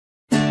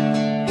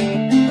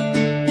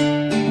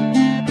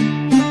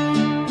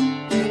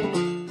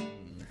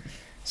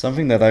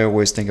Something that I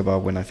always think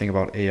about when I think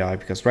about AI,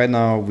 because right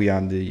now we are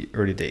in the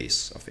early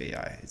days of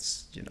AI.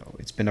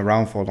 It's been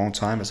around for a long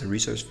time as a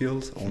research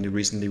field. Only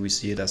recently we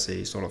see it as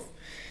a sort of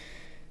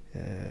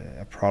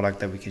a product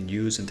that we can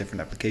use in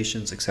different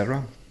applications,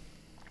 etc.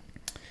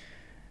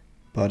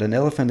 But an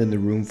elephant in the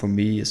room for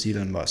me is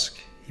Elon Musk.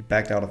 He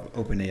backed out of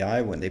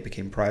OpenAI when they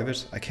became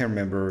private. I can't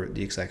remember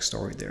the exact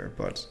story there,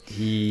 but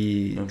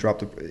he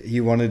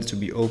wanted it to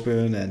be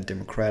open and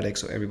democratic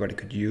so everybody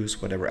could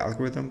use whatever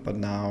algorithm. But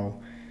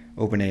now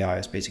OpenAI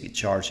is basically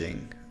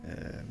charging,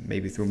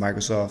 maybe through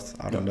Microsoft,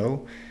 I don't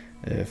know,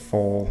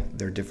 for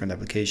their different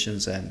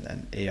applications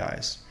and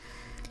AIs.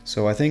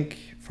 So I think,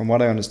 from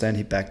what I understand,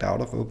 he backed out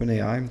of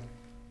OpenAI,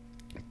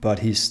 but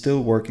he's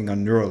still working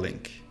on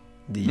Neuralink,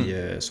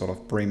 the sort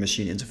of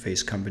brain-machine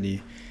interface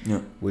company,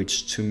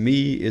 which to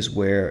me is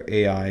where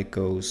AI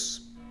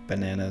goes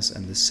bananas,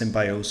 and the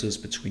symbiosis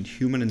between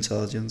human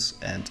intelligence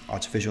and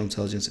artificial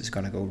intelligence is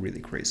going to go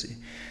really crazy.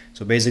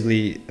 So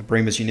basically, a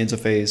brain-machine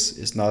interface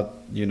is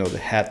not, the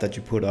hat that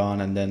you put on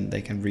and then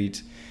they can read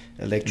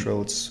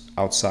electrodes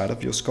outside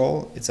of your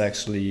skull. It's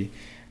actually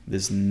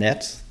this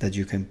net that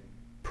you can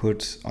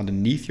put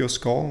underneath your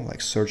skull,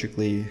 like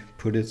surgically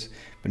put it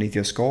beneath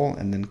your skull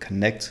and then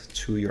connect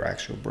to your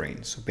actual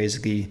brain. So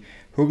basically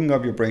hooking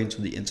up your brain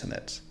to the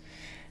internet.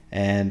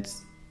 And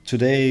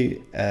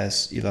today,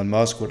 as Elon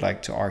Musk would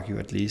like to argue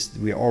at least,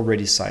 we are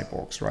already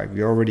cyborgs, right?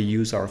 We already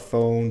use our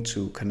phone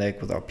to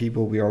connect with our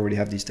people. We already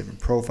have these different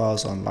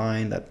profiles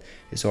online that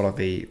is sort of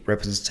a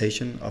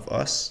representation of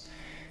us.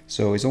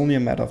 So it's only a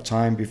matter of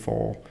time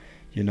before,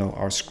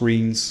 our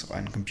screens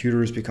and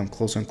computers become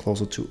closer and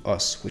closer to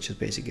us, which is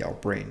basically our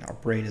brain. Our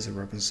brain is a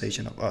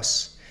representation of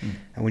us.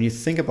 And when you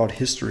think about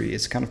history,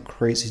 it's kind of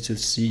crazy to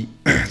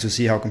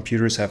see how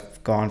computers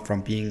have gone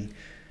from being,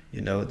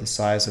 the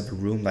size of a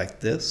room like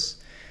this,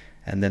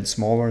 and then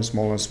smaller and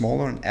smaller and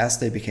smaller. And as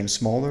they became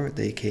smaller,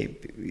 they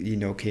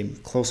came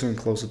closer and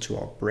closer to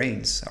our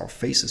brains, our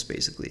faces,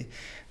 basically.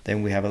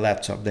 Then we have a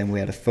laptop, then we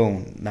had a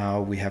phone.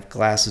 Now we have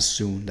glasses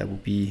soon that will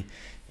be,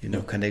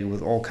 connected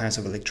with all kinds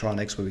of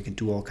electronics where we can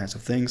do all kinds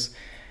of things.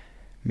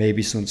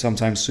 Maybe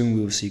sometime soon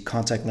we will see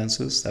contact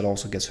lenses that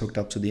also gets hooked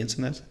up to the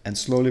internet. And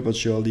slowly but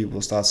surely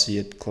we'll start to see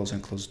it closer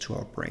and closer to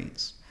our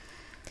brains.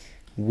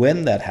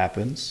 When that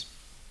happens,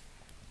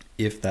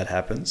 if that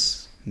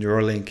happens,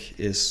 Neuralink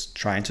is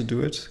trying to do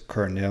it.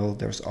 Cornell,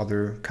 there's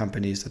other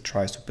companies that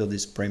tries to build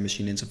these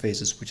brain-machine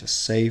interfaces which are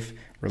safe,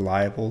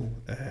 reliable,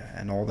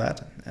 and all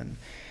that. And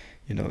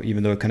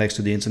even though it connects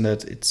to the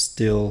internet, it's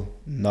still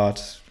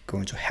not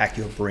going to hack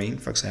your brain,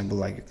 for example,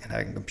 like you can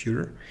hack a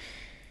computer.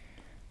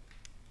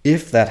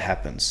 If that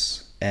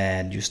happens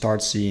and you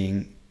start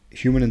seeing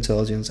human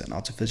intelligence and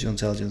artificial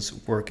intelligence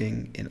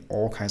working in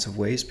all kinds of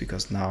ways,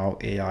 because now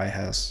AI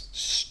has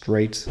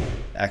straight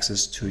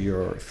access to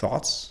your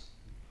thoughts.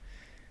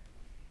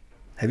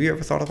 Have you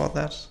ever thought about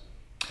that?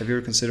 Have you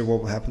ever considered what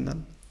will happen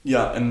then?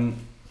 Yeah, and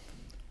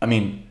I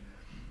mean,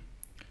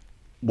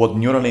 what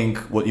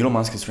Elon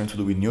Musk is trying to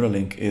do with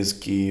Neuralink is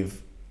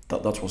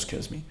that's what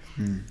scares me.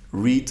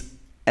 Read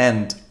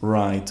and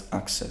write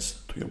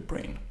access to your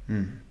brain.